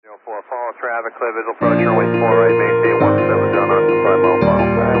4, follow traffic, clear visual approach, runway 4 right, maintain 17, John Austin, 5 mile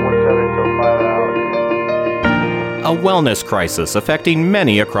final. 17 till 5 out. A wellness crisis affecting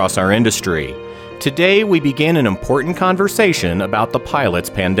many across our industry. Today, we begin an important conversation about the pilot's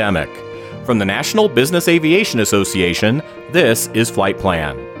pandemic. From the National Business Aviation Association, this is Flight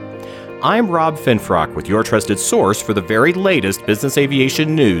Plan. I'm Rob Finfrock with your trusted source for the very latest business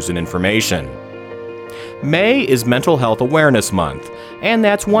aviation news and information. May is Mental Health Awareness Month, and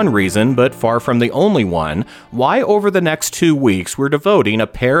that's one reason, but far from the only one, why over the next 2 weeks we're devoting a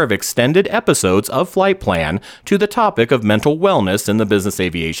pair of extended episodes of Flight Plan to the topic of mental wellness in the business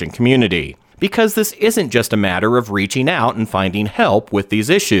aviation community. Because this isn't just a matter of reaching out and finding help with these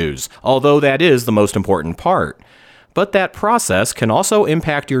issues, although that is the most important part. But that process can also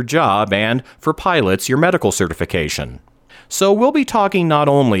impact your job and, for pilots, your medical certification. So we'll be talking not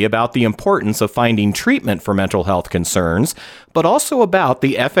only about the importance of finding treatment for mental health concerns, but also about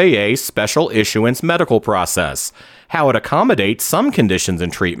the FAA's special issuance medical process, how it accommodates some conditions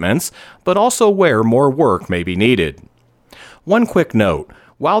and treatments, but also where more work may be needed. One quick note.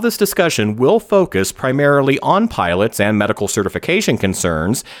 While this discussion will focus primarily on pilots and medical certification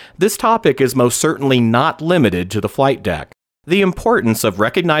concerns, this topic is most certainly not limited to the flight deck. The importance of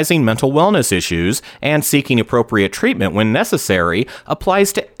recognizing mental wellness issues and seeking appropriate treatment when necessary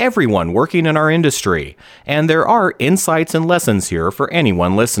applies to everyone working in our industry, and there are insights and lessons here for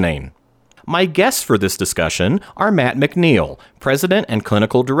anyone listening. My guests for this discussion are Matt McNeil, President and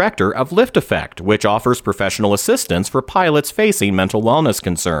Clinical Director of Lift Effect, which offers professional assistance for pilots facing mental wellness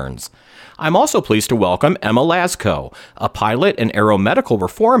concerns. I'm also pleased to welcome Emma Lasko, a pilot and aeromedical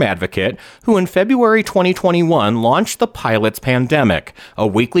reform advocate who in February 2021 launched The Pilot's Pandemic, a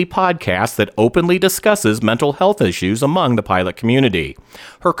weekly podcast that openly discusses mental health issues among the pilot community.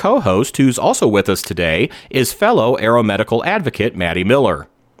 Her co-host, who's also with us today, is fellow aeromedical advocate Maddie Miller.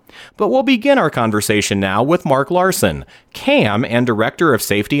 But we'll begin our conversation now with Mark Larson, CAM and Director of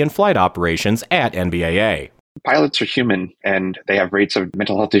Safety and Flight Operations at NBAA. Pilots are human, and they have rates of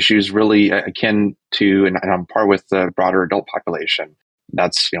mental health issues really akin to and on par with the broader adult population.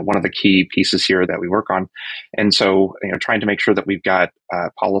 That's one of the key pieces here that we work on. And so trying to make sure that we've got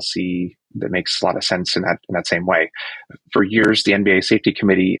policy that makes a lot of sense in that same way. For years, the NBA Safety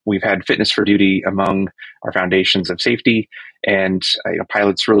Committee, we've had fitness for duty among our foundations of safety, and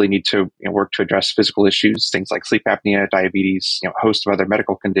pilots really need to work to address physical issues, things like sleep apnea, diabetes, a host of other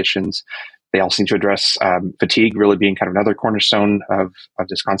medical conditions. They also need to address fatigue, really being kind of another cornerstone of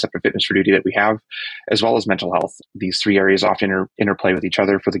this concept of fitness for duty that we have, as well as mental health. These three areas often interplay with each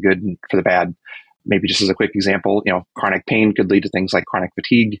other for the good and for the bad. Maybe just as a quick example, chronic pain could lead to things like chronic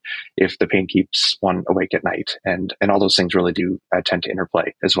fatigue if the pain keeps one awake at night. And all those things really do tend to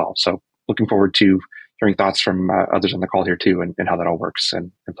interplay as well. So looking forward to hearing thoughts from others on the call here too and how that all works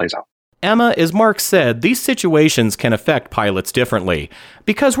and plays out. Emma, as Mark said, these situations can affect pilots differently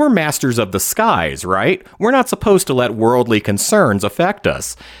because we're masters of the skies, right? We're not supposed to let worldly concerns affect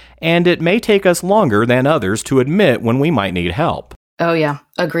us, and it may take us longer than others to admit when we might need help. Oh yeah,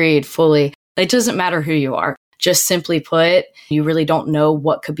 agreed, fully. It doesn't matter who you are. Just simply put, you really don't know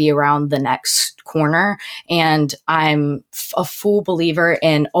what could be around the next corner. And I'm a full believer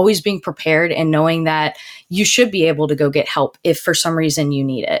in always being prepared and knowing that you should be able to go get help if for some reason you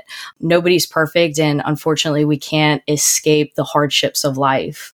need it. Nobody's perfect, and unfortunately, we can't escape the hardships of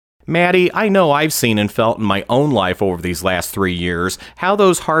life. Maddie, I know I've seen and felt in my own life over these last 3 years how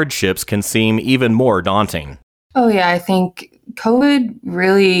those hardships can seem even more daunting. Oh yeah, I think COVID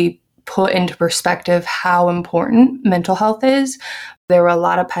really put into perspective how important mental health is. There were a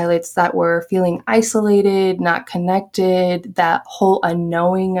lot of pilots that were feeling isolated, not connected, that whole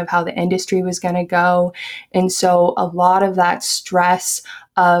unknowing of how the industry was going to go. And so a lot of that stress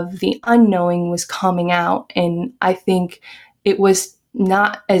of the unknowing was coming out. And I think it was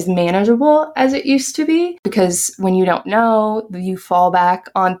not as manageable as it used to be, because when you don't know, you fall back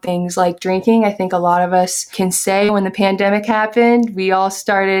on things like drinking. I think a lot of us can say when the pandemic happened, we all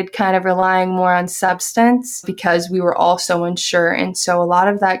started kind of relying more on substance because we were all so unsure. And so a lot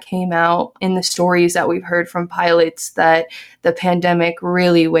of that came out in the stories that we've heard from pilots that the pandemic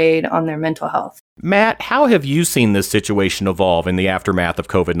really weighed on their mental health. Matt, how have you seen this situation evolve in the aftermath of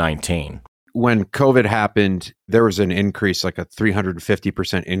COVID-19? When COVID happened, there was an increase, like a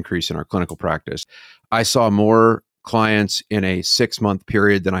 350% increase in our clinical practice. I saw more clients in a 6-month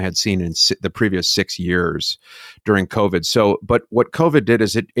period than I had seen in the previous 6 years during COVID. But what COVID did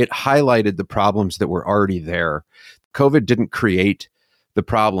is it highlighted the problems that were already there. COVID didn't create the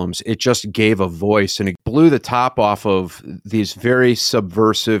problems. It just gave a voice and it blew the top off of these very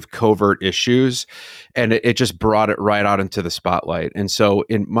subversive, covert issues. And it just brought it right out into the spotlight. And so,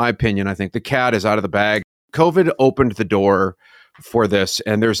 in my opinion, I think the cat is out of the bag. COVID opened the door for this,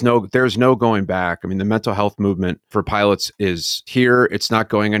 and there's no going back. I mean, the mental health movement for pilots is here. It's not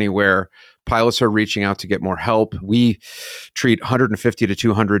going anywhere. Pilots are reaching out to get more help. We treat 150 to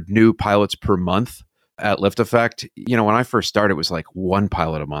 200 new pilots per month at Lift Effect. When I first started, it was like one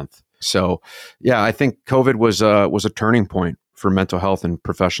pilot a month. So, yeah, I think COVID was a turning point for mental health and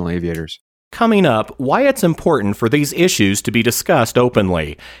professional aviators. Coming up, why it's important for these issues to be discussed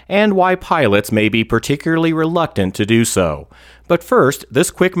openly, and why pilots may be particularly reluctant to do so. But first,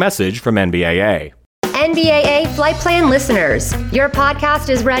 this quick message from NBAA. NBAA Flight Plan listeners, your podcast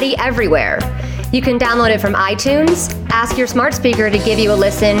is ready everywhere. You can download it from iTunes, ask your smart speaker to give you a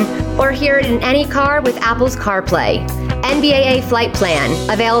listen, or hear it in any car with Apple's CarPlay. NBAA Flight Plan,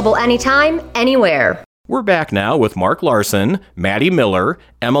 available anytime, anywhere. We're back now with Mark Larson, Maddie Miller,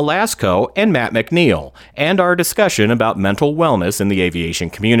 Emma Lasko, and Matt McNeil, and our discussion about mental wellness in the aviation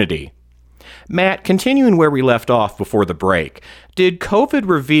community. Matt, continuing where we left off before the break, did COVID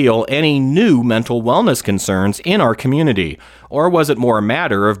reveal any new mental wellness concerns in our community, or was it more a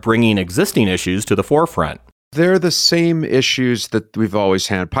matter of bringing existing issues to the forefront? They're the same issues that we've always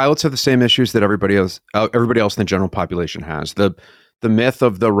had. Pilots have the same issues that everybody else in the general population has. The myth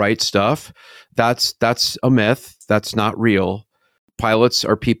of the right stuff, that's a myth. That's not real. Pilots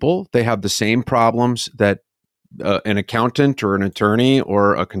are people. They have the same problems that an accountant or an attorney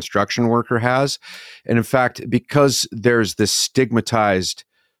or a construction worker has. And in fact, because there's this stigmatized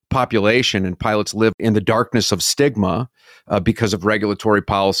population and pilots live in the darkness of stigma because of regulatory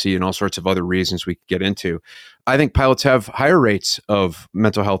policy and all sorts of other reasons we could get into, I think pilots have higher rates of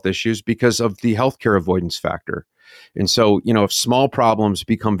mental health issues because of the healthcare avoidance factor. And so, if small problems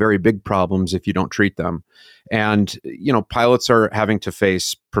become very big problems if you don't treat them. And, pilots are having to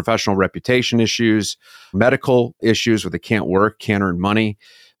face professional reputation issues, medical issues where they can't work, can't earn money.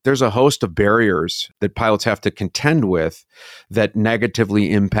 There's a host of barriers that pilots have to contend with that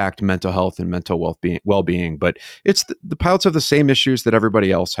negatively impact mental health and mental well-being. But it's the pilots have the same issues that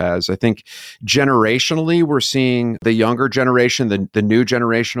everybody else has. I think generationally, we're seeing the younger generation, the new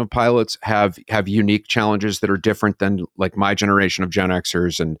generation of pilots have unique challenges that are different than like my generation of Gen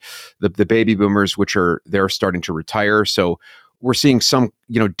Xers and the baby boomers, they're starting to retire. So we're seeing some,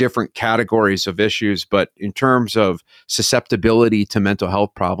 different categories of issues, but in terms of susceptibility to mental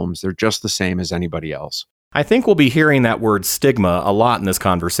health problems, they're just the same as anybody else. I think we'll be hearing that word stigma a lot in this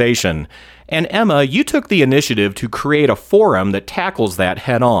conversation. And Emma, you took the initiative to create a forum that tackles that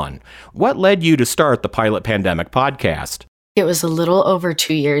head on. What led you to start the Pilot Pandemic podcast? It was a little over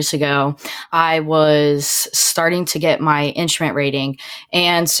 2 years ago. I was starting to get my instrument rating.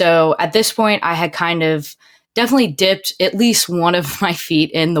 And so at this point, I had kind of definitely dipped at least one of my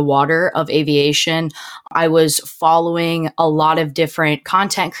feet in the water of aviation. I was following a lot of different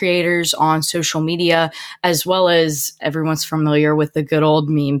content creators on social media, as well as everyone's familiar with the good old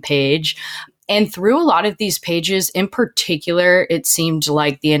meme page. And through a lot of these pages, in particular, it seemed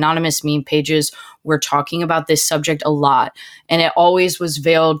like the anonymous meme pages were talking about this subject a lot. And it always was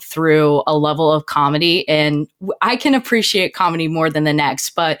veiled through a level of comedy. And I can appreciate comedy more than the next,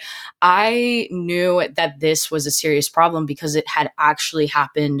 but I knew that this was a serious problem because it had actually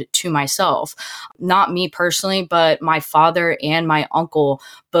happened to myself. Not me personally, but my father and my uncle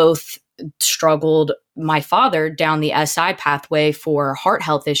both struggled. My father down the SI pathway for heart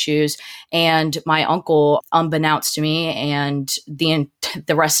health issues, and my uncle, unbeknownst to me and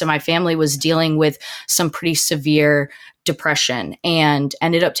the rest of my family, was dealing with some pretty severe depression and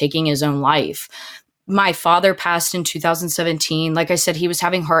ended up taking his own life. My father passed in 2017. Like I said, he was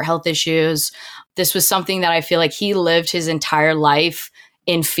having heart health issues. This was something that I feel like he lived his entire life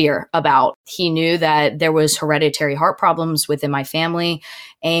in fear about. He knew that there was hereditary heart problems within my family.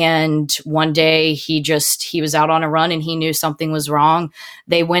 And one day he was out on a run and he knew something was wrong.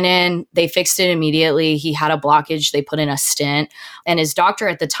 They went in, they fixed it immediately. He had a blockage. They put in a stent. And his doctor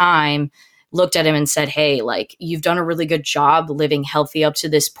at the time looked at him and said, "Hey, you've done a really good job living healthy up to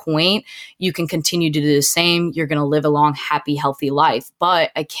this point. You can continue to do the same. You're going to live a long, happy, healthy life.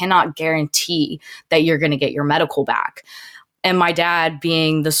 But I cannot guarantee that you're going to get your medical back." And my dad,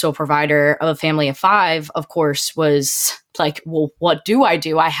 being the sole provider of a family of 5, of course, was like, well, what do? I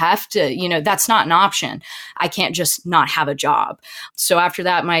have to, that's not an option. I can't just not have a job. So after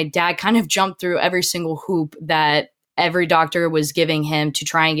that, my dad kind of jumped through every single hoop that every doctor was giving him to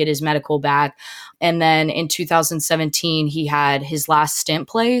try and get his medical back. And then in 2017, he had his last stent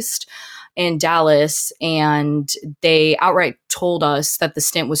placed. in Dallas, and they outright told us that the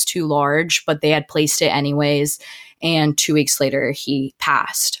stent was too large, but they had placed it anyways. And 2 weeks later, he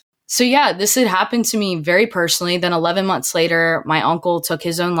passed. So yeah, this had happened to me very personally. Then 11 months later, my uncle took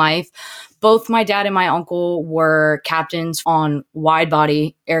his own life. Both my dad and my uncle were captains on wide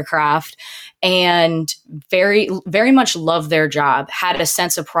body aircraft and very, very much loved their job, had a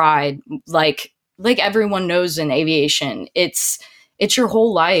sense of pride. Like everyone knows in aviation, it's your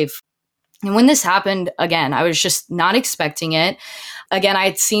whole life. And when this happened, again, I was just not expecting it. Again, I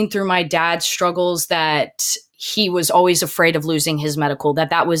had seen through my dad's struggles that he was always afraid of losing his medical,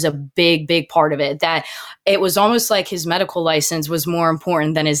 that was a big, big part of it, that it was almost like his medical license was more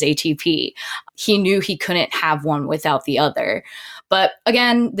important than his ATP. He knew he couldn't have one without the other. But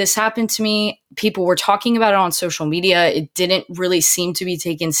again, this happened to me. People were talking about it on social media. It didn't really seem to be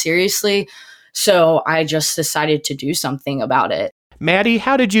taken seriously. So I just decided to do something about it. Maddie,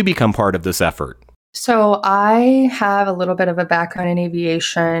 how did you become part of this effort? So I have a little bit of a background in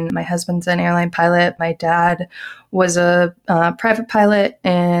aviation. My husband's an airline pilot. My dad was a private pilot,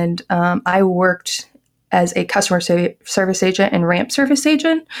 and I worked as a customer service agent and ramp service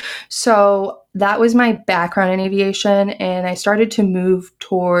agent. So that was my background in aviation, and I started to move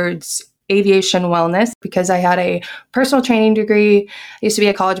towards aviation wellness because I had a personal training degree. I used to be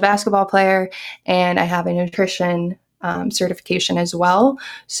a college basketball player, and I have a nutrition certification as well.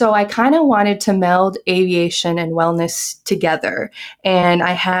 So I kind of wanted to meld aviation and wellness together. And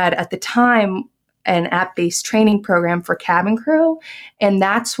I had at the time an app-based training program for cabin crew. And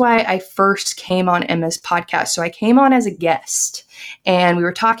that's why I first came on Emma's podcast. So I came on as a guest and we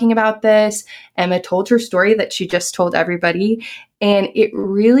were talking about this. Emma told her story that she just told everybody. And it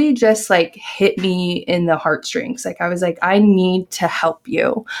really just like hit me in the heartstrings. Like I was like, I need to help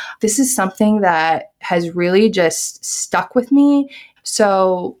you. This is something that has really just stuck with me.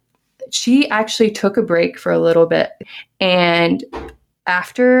 So she actually took a break for a little bit. And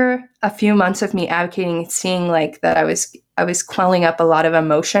after a few months of me advocating, seeing like that I was quelling up a lot of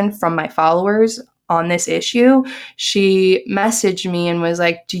emotion from my followers on this issue, she messaged me and was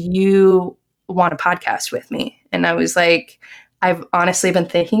like, do you want a podcast with me? And I was like, I've honestly been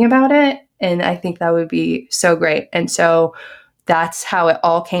thinking about it, and I think that would be so great. And so that's how it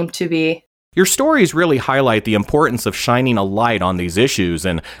all came to be. Your stories really highlight the importance of shining a light on these issues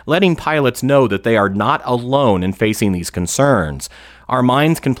and letting pilots know that they are not alone in facing these concerns. Our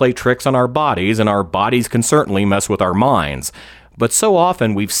minds can play tricks on our bodies, and our bodies can certainly mess with our minds. But so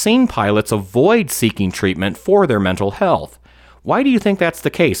often we've seen pilots avoid seeking treatment for their mental health. Why do you think that's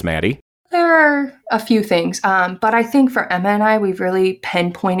the case, Maddie? There are a few things, but I think for Emma and I, we've really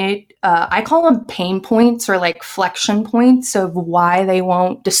pinpointed, I call them pain points or like flexion points of why they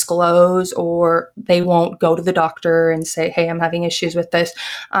won't disclose or they won't go to the doctor and say, hey, I'm having issues with this.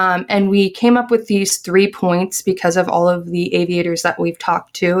 And we came up with these 3 points because of all of the aviators that we've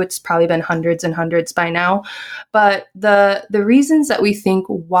talked to. It's probably been hundreds and hundreds by now. But the reasons that we think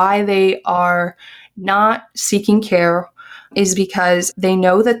why they are not seeking care is because they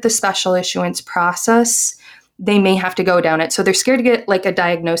know that the special issuance process, they may have to go down it. So they're scared to get like a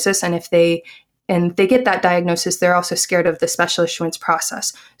diagnosis. And if they get that diagnosis, they're also scared of the special issuance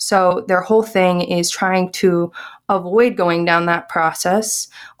process. So their whole thing is trying to avoid going down that process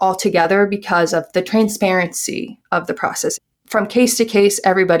altogether because of the transparency of the process. From case to case,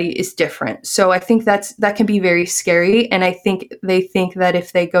 everybody is different. So I think that can be very scary. And I think they think that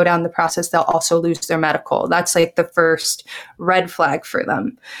if they go down the process, they'll also lose their medical. That's like the first red flag for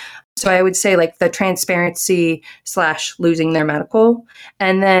them. So I would say like the transparency / losing their medical.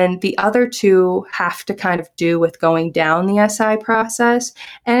 And then the other 2 have to kind of do with going down the SI process.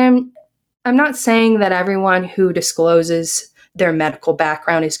 And I'm not saying that everyone who discloses their medical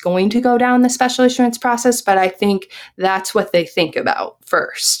background is going to go down the special issuance process, but I think that's what they think about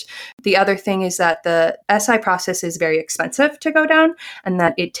first. The other thing is that the SI process is very expensive to go down and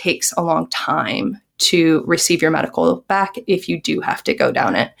that it takes a long time to receive your medical back if you do have to go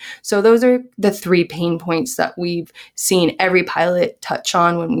down it. So those are the 3 pain points that we've seen every pilot touch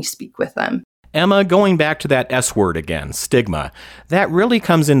on when we speak with them. Emma, going back to that S word again, stigma, that really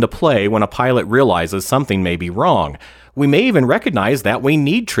comes into play when a pilot realizes something may be wrong. We may even recognize that we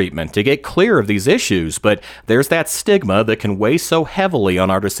need treatment to get clear of these issues, but there's that stigma that can weigh so heavily on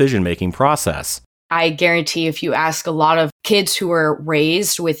our decision-making process. I guarantee if you ask a lot of kids who were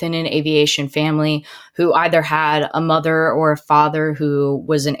raised within an aviation family who either had a mother or a father who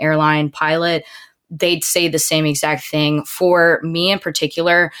was an airline pilot, they'd say the same exact thing. For me in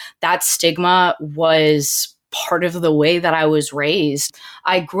particular, that stigma was part of the way that I was raised.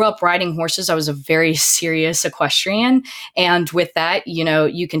 I grew up riding horses. I was a very serious equestrian. And with that,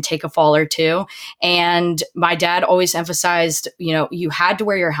 you can take a fall or two. And my dad always emphasized, you had to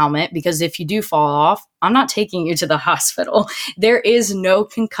wear your helmet because if you do fall off, I'm not taking you to the hospital. There is no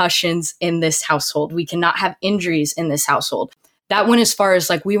concussions in this household. We cannot have injuries in this household. That went as far as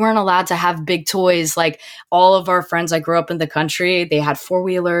like we weren't allowed to have big toys. Like all of our friends, I grew up in the country, they had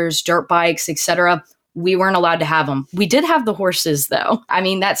four-wheelers, dirt bikes, etc. We weren't allowed to have them. We did have the horses though. I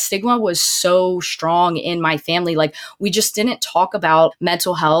mean, that stigma was so strong in my family. Like we just didn't talk about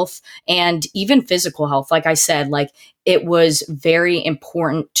mental health and even physical health. Like I said, like it was very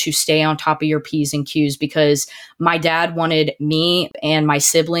important to stay on top of your P's and Q's because my dad wanted me and my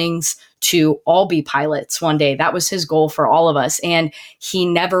siblings to all be pilots one day. That was his goal for all of us. And he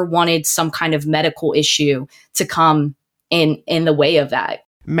never wanted some kind of medical issue to come in the way of that.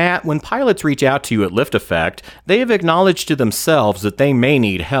 Matt, when pilots reach out to you at Lift Effect, they have acknowledged to themselves that they may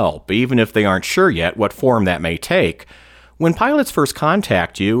need help, even if they aren't sure yet what form that may take. When pilots first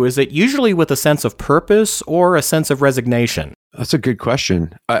contact you, is it usually with a sense of purpose or a sense of resignation? That's a good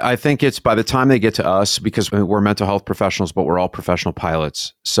question. I think it's by the time they get to us, because we're mental health professionals, but we're all professional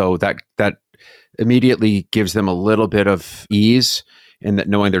pilots. So that immediately gives them a little bit of ease in that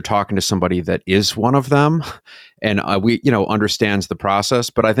knowing they're talking to somebody that is one of them and understands the process.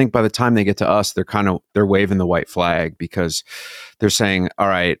 But I think by the time they get to us, they're waving the white flag because they're saying, all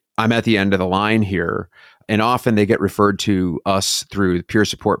right, I'm at the end of the line here. And often they get referred to us through peer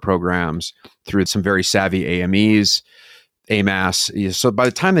support programs, through some very savvy AMEs, AMAS. So by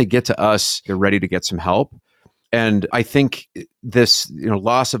the time they get to us, they're ready to get some help. And I think this,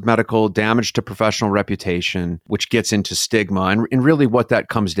 loss of medical, damage to professional reputation, which gets into stigma, and really what that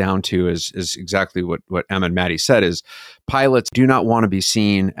comes down to is exactly what Emma and Maddie said: is pilots do not want to be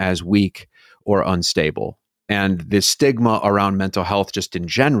seen as weak or unstable, and the stigma around mental health, just in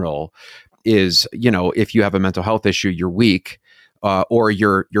general, is if you have a mental health issue, you're weak. Or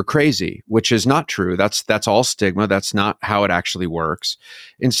you're crazy, which is not true. That's all stigma. That's not how it actually works.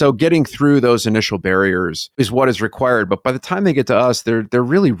 And so getting through those initial barriers is what is required. But by the time they get to us, they're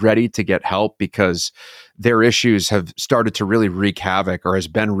really ready to get help because their issues have started to really wreak havoc or has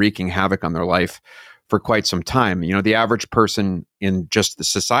been wreaking havoc on their life for quite some time. The average person in just the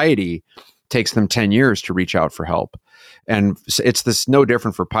society takes them 10 years to reach out for help. And it's no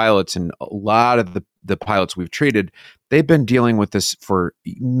different for pilots. And a lot of the pilots we've treated, they've been dealing with this for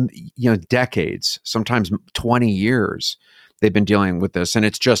decades, sometimes 20 years. They've been dealing with this, and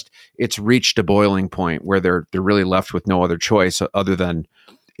it's reached a boiling point where they're really left with no other choice other than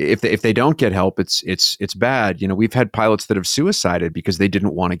if they don't get help, it's bad. We've had pilots that have suicided because they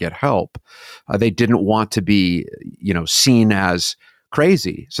didn't want to get help. They didn't want to be seen as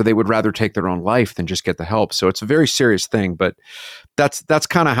crazy, so they would rather take their own life than just get the help. So it's a very serious thing, but that's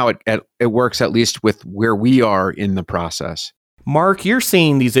kind of how it works, at least with where we are in the process. Mark, you're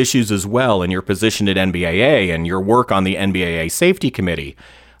seeing these issues as well in your position at NBAA and your work on the NBAA Safety Committee.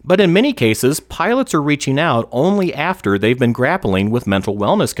 But in many cases, pilots are reaching out only after they've been grappling with mental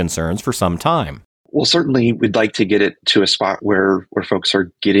wellness concerns for some time. Well, certainly we'd like to get it to a spot where folks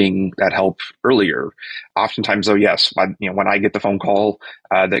are getting that help earlier. Oftentimes, though, yes, when I get the phone call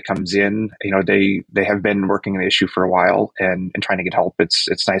that comes in, they have been working on the issue for a while and trying to get help.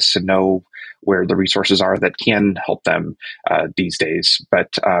 It's nice to know where the resources are that can help them these days.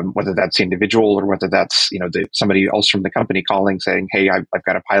 But whether that's the individual or whether that's somebody else from the company calling saying, "Hey, I've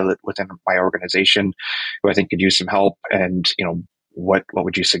got a pilot within my organization who I think could use some help," and what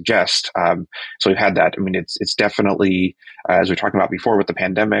would you suggest? So we've had that. I mean, it's definitely, as we were talking about before with the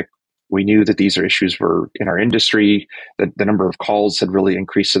pandemic, we knew that these are issues were in our industry. That the number of calls had really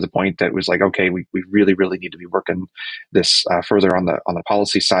increased to the point that it was like, okay, we really, really need to be working this further on the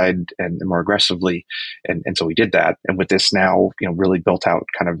policy side and more aggressively. And so we did that. And with this now, really built out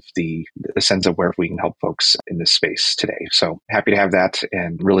kind of the sense of where we can help folks in this space today. So happy to have that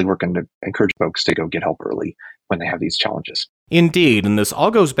and really working to encourage folks to go get help early when they have these challenges. Indeed, and this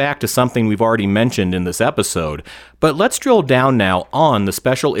all goes back to something we've already mentioned in this episode, but let's drill down now on the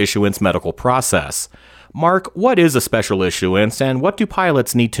special issuance medical process. Mark, what is a special issuance and what do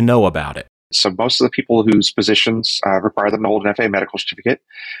pilots need to know about it? So most of the people whose positions require them to hold an FAA medical certificate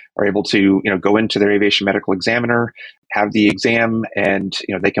are able to, go into their aviation medical examiner, have the exam, and,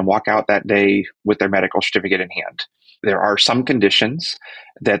 they can walk out that day with their medical certificate in hand. There are some conditions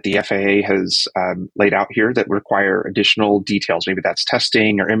that the FAA has laid out here that require additional details. Maybe that's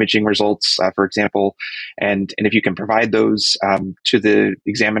testing or imaging results, for example. And if you can provide those to the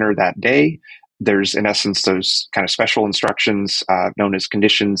examiner that day, there's in essence those kind of special instructions known as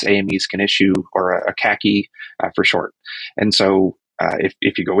conditions AMEs can issue, or a CACI for short. And so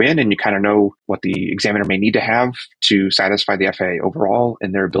if you go in and you kind of know what the examiner may need to have to satisfy the FAA overall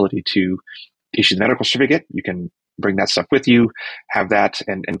and their ability to issue the medical certificate, you can bring that stuff with you, have that,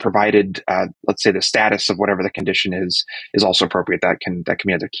 and provided, let's say the status of whatever the condition is also appropriate. That can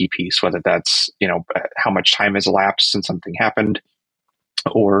be another key piece, whether that's, how much time has elapsed since something happened,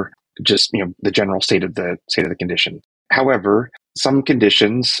 or just, the general state of the condition. However, some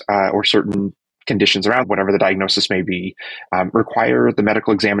conditions or certain conditions around whatever the diagnosis may be require the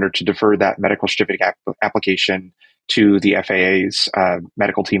medical examiner to defer that medical certificate application to the FAA's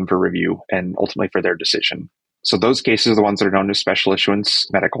medical team for review and ultimately for their decision. So those cases are the ones that are known as special issuance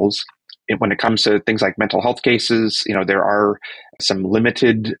medicals. When it comes to things like mental health cases, there are some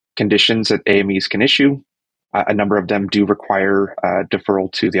limited conditions that AMEs can issue. A number of them do require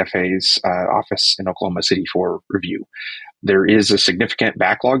deferral to the FAA's office in Oklahoma City for review. There is a significant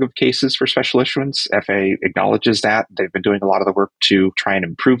backlog of cases for special issuance. FAA acknowledges that. They've been doing a lot of the work to try and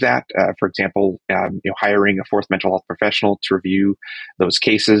improve that. For example, hiring a fourth mental health professional to review those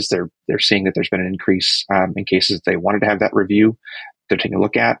cases. They're seeing that there's been an increase in cases that they wanted to have that review. They're taking a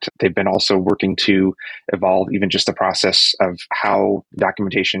look at. They've been also working to evolve even just the process of how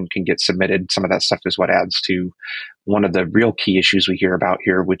documentation can get submitted. Some of that stuff is what adds to one of the real key issues we hear about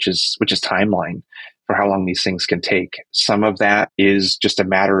here, which is timeline for how long these things can take. Some of that is just a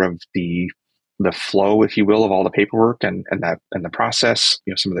matter of the flow, if you will, of all the paperwork and the process.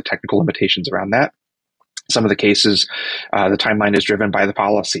 Some of the technical limitations around that. Some of the cases, the timeline is driven by the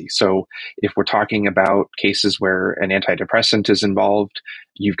policy. So if we're talking about cases where an antidepressant is involved,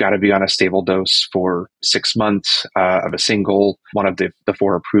 you've got to be on a stable dose for 6 months of a single one of the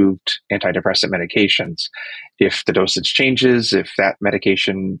 4 approved antidepressant medications. If the dosage changes, if that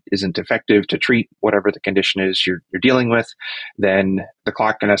medication isn't effective to treat whatever the condition is you're dealing with, then the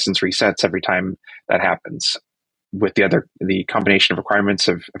clock in essence resets every time that happens. With the combination of requirements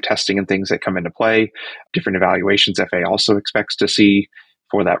of testing and things that come into play, different evaluations FAA also expects to see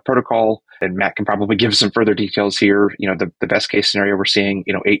for that protocol. And Matt can probably give some further details here. The best case scenario we're seeing,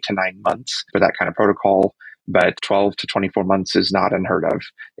 8 to 9 months for that kind of protocol, but 12 to 24 months is not unheard of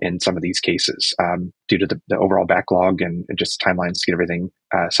in some of these cases due to the overall backlog and just timelines to get everything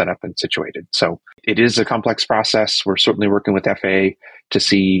set up and situated. So it is a complex process. We're certainly working with FAA to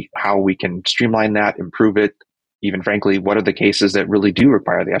see how we can streamline that, improve it. Even frankly, what are the cases that really do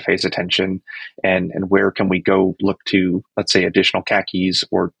require the FAA's attention, and where can we go look to, let's say, additional CACIs,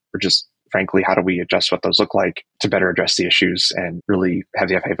 or just frankly, how do we adjust what those look like to better address the issues and really have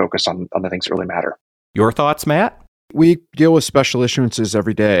the FAA focus on the things that really matter? Your thoughts, Matt? We deal with special issuances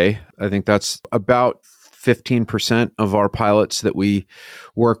every day. I think that's about 15% of our pilots that we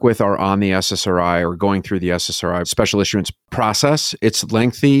work with are on the SSRI or going through the SSRI special issuance process. It's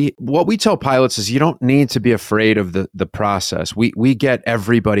lengthy. What we tell pilots is you don't need to be afraid of the process. We get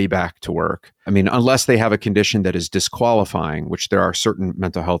everybody back to work. I mean, unless they have a condition that is disqualifying, which there are certain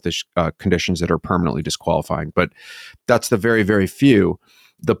mental health conditions that are permanently disqualifying, but that's the very, very few.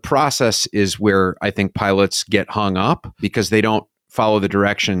 The process is where I think pilots get hung up because they don't follow the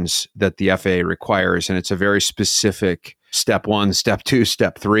directions that the FAA requires. And it's a very specific step 1, step 2,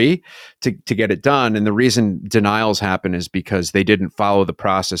 step 3 to get it done. And the reason denials happen is because they didn't follow the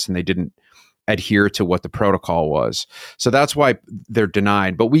process and they didn't adhere to what the protocol was. So that's why they're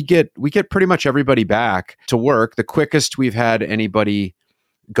denied. But we get pretty much everybody back to work. The quickest we've had anybody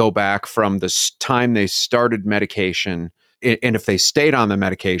go back from the time they started medication, and if they stayed on the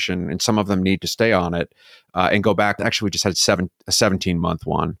medication, and some of them need to stay on it, and go back. Actually, we just had a 17-month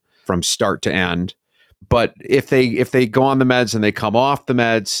one from start to end. But if they go on the meds and they come off the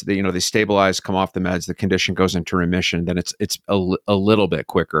meds, they stabilize, come off the meds, the condition goes into remission, then it's a little bit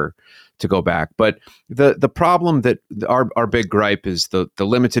quicker to go back. But the problem that our big gripe is the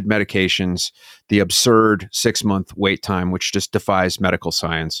limited medications, the absurd 6-month wait time, which just defies medical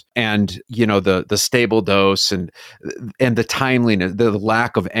science, and the stable dose and the timeliness, the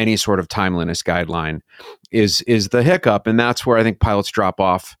lack of any sort of timeliness guideline is the hiccup, and that's where I think pilots drop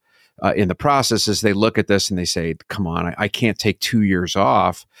off in the process as they look at this and they say, come on, I can't take 2 years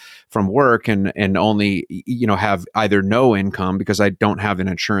off from work and only, have either no income because I don't have an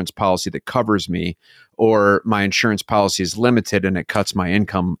insurance policy that covers me, or my insurance policy is limited and it cuts my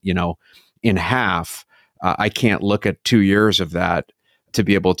income, in half. I can't look at 2 years of that to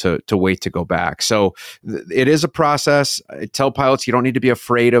be able to wait to go back. So it is a process. I tell pilots, you don't need to be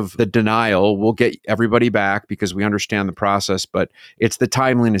afraid of the denial. We'll get everybody back because we understand the process, but it's the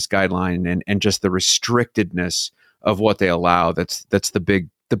timeliness guideline and just the restrictedness of what they allow. That's the big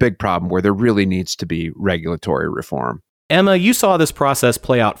the big problem where there really needs to be regulatory reform. Emma, you saw this process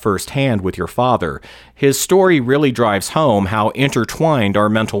play out firsthand with your father. His story really drives home how intertwined our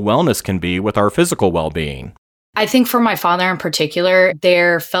mental wellness can be with our physical well-being. I think for my father in particular,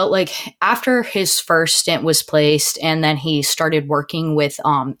 there felt like after his first stint was placed and then he started working with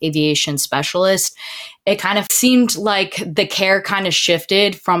aviation specialists, it kind of seemed like the care kind of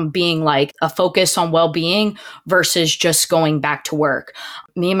shifted from being like a focus on well-being versus just going back to work.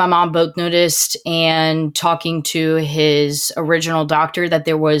 Me and my mom both noticed, and talking to his original doctor, that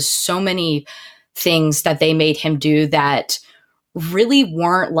there was so many things that they made him do that really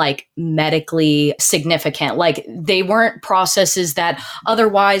weren't like medically significant. Like they weren't processes that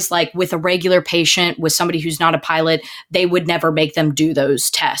otherwise, like with a regular patient, with somebody who's not a pilot, they would never make them do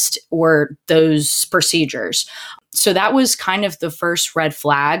those tests or those procedures. So that was kind of the first red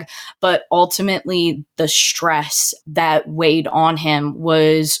flag. But ultimately, the stress that weighed on him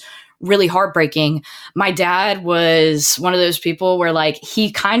was really heartbreaking. My dad was one of those people where like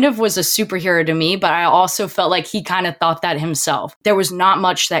he kind of was a superhero to me, but I also felt like he kind of thought that himself. There was not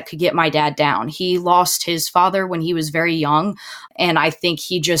much that could get my dad down. He lost his father when he was very young. And I think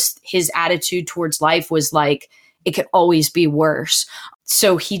his attitude towards life was like, it could always be worse.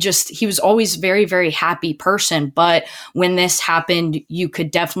 So he was always a very, very happy person. But when this happened, you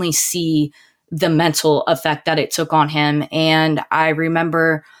could definitely see the mental effect that it took on him. And I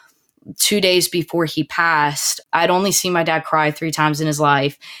remember 2 days before he passed, I'd only seen my dad cry 3 times in his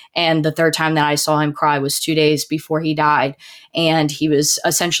life. And the third time that I saw him cry was 2 days before he died. And he was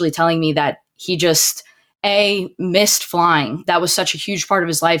essentially telling me that he just, missed flying. That was such a huge part of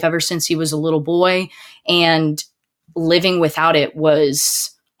his life ever since he was a little boy. And living without it was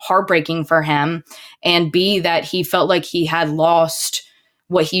heartbreaking for him. And B, that he felt like he had lost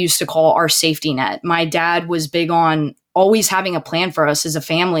what he used to call our safety net. My dad was big on always having a plan for us as a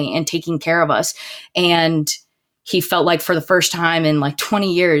family and taking care of us. And he felt like for the first time in like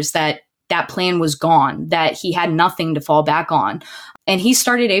 20 years that plan was gone, that he had nothing to fall back on. And he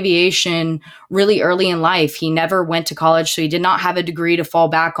started aviation really early in life. He never went to college, so he did not have a degree to fall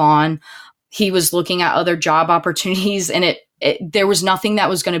back on. He was looking at other job opportunities, and there was nothing that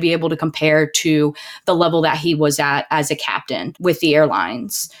was going to be able to compare to the level that he was at as a captain with the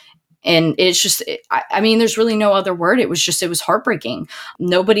airlines. And it's just, I mean, there's really no other word. It was heartbreaking.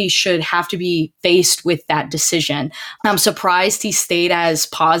 Nobody should have to be faced with that decision. I'm surprised he stayed as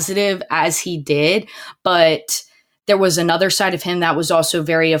positive as he did, but there was another side of him that was also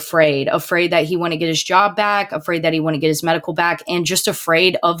very afraid that he wouldn't get his job back, afraid that he wouldn't get his medical back, and just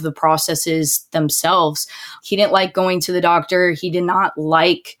afraid of the processes themselves. He didn't like going to the doctor. He did not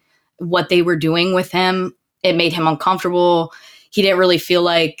like what they were doing with him. It made him uncomfortable. He didn't really feel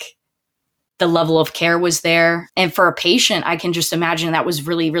like the level of care was there. And for a patient, I can just imagine that was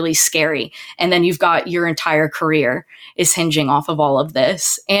really, really scary. And then you've got your entire career is hinging off of all of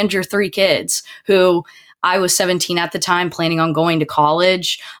this, and your 3 kids, who I was 17 at the time, planning on going to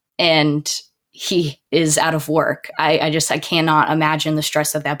college, and he is out of work. I cannot imagine the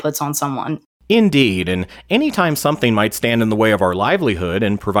stress that puts on someone. Indeed, and anytime something might stand in the way of our livelihood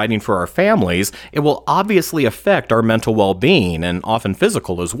and providing for our families, it will obviously affect our mental well-being and often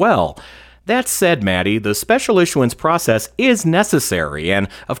physical as well. That said, Maddie, the special issuance process is necessary, and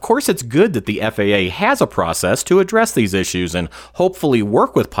of course it's good that the FAA has a process to address these issues and hopefully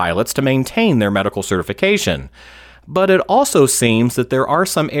work with pilots to maintain their medical certification. But it also seems that there are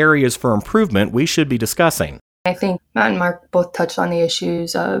some areas for improvement we should be discussing. I think Matt and Mark both touched on the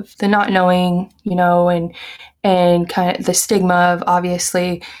issues of the not knowing, and kind of the stigma of,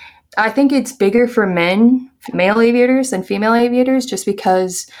 obviously, I think it's bigger for male aviators than female aviators, just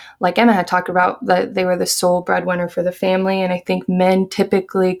because, like Emma had talked about, that they were the sole breadwinner for the family. And I think men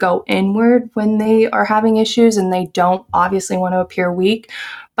typically go inward when they are having issues, and they don't obviously want to appear weak.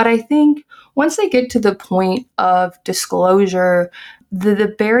 But I think once they get to the point of disclosure,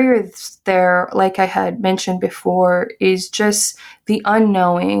 the barriers there, like I had mentioned before, is just the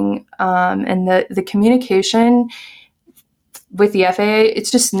unknowing, and the communication with the FAA. It's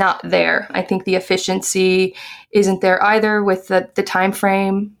just not there. I think the efficiency isn't there either with the time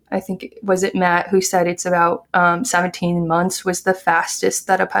frame. I think, was it Matt who said it's about 17 months was the fastest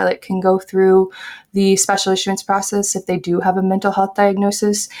that a pilot can go through the special issuance process if they do have a mental health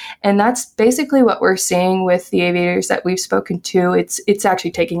diagnosis. And that's basically what we're seeing with the aviators that we've spoken to. It's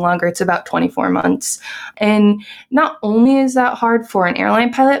actually taking longer. It's about 24 months. And not only is that hard for an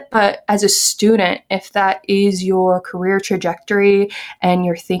airline pilot, but as a student, if that is your career trajectory and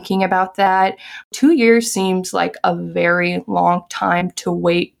you're thinking about that, 2 years seems like a very long time to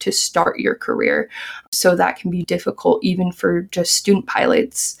wait to start your career. So that can be difficult even for just student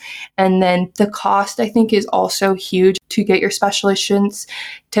pilots. And then the cost, I think, is also huge. To get your special issuance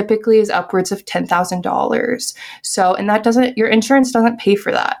typically is upwards of $10,000. So, and that doesn't, your insurance doesn't pay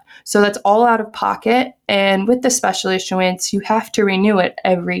for that. So that's all out of pocket. And with the special issuance, you have to renew it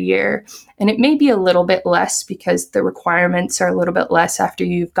every year. And it may be a little bit less because the requirements are a little bit less after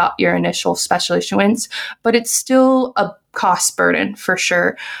you've got your initial special issuance, but it's still a cost burden for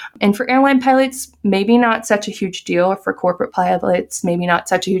sure. And for airline pilots, maybe not such a huge deal. For corporate pilots, maybe not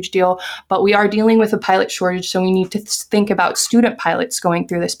such a huge deal, but we are dealing with a pilot shortage. So we need to think about student pilots going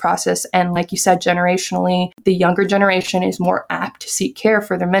through this process. And like you said, generationally, the younger generation is more apt to seek care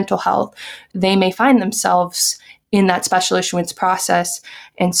for their mental health. They may find themselves in that special issuance process.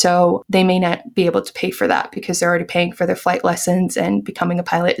 And so they may not be able to pay for that because they're already paying for their flight lessons, and becoming a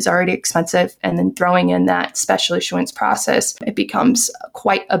pilot is already expensive. And then throwing in that special issuance process, it becomes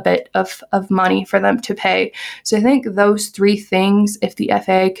quite a bit of money for them to pay. So I think those three things, if the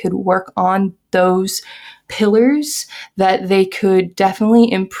FAA could work on those pillars, that they could definitely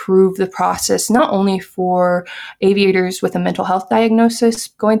improve the process, not only for aviators with a mental health diagnosis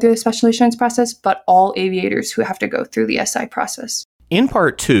going through the special issuance process, but all aviators who have to go through the SI process. In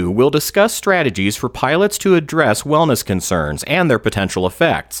Part 2, we'll discuss strategies for pilots to address wellness concerns and their potential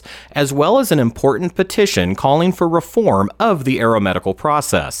effects, as well as an important petition calling for reform of the aeromedical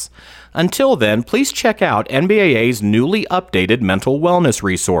process. Until then, please check out NBAA's newly updated mental wellness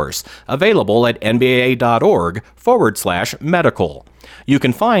resource, available at nbaa.org/medical. You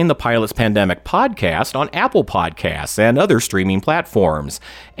can find the Pilots Pandemic podcast on Apple Podcasts and other streaming platforms,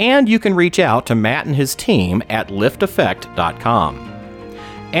 and you can reach out to Matt and his team at lifteffect.com.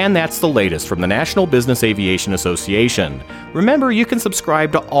 And that's the latest from the National Business Aviation Association. Remember, you can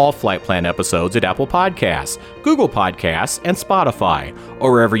subscribe to all Flight Plan episodes at Apple Podcasts, Google Podcasts, and Spotify,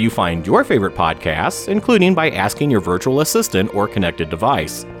 or wherever you find your favorite podcasts, including by asking your virtual assistant or connected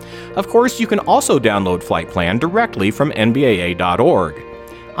device. Of course, you can also download Flight Plan directly from nbaa.org.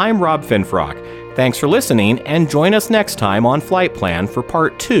 I'm Rob Finfrock. Thanks for listening, and join us next time on Flight Plan for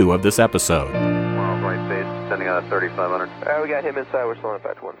Part 2 of this episode. Sending out a 3500. We got him inside. We're still in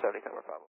effect 170,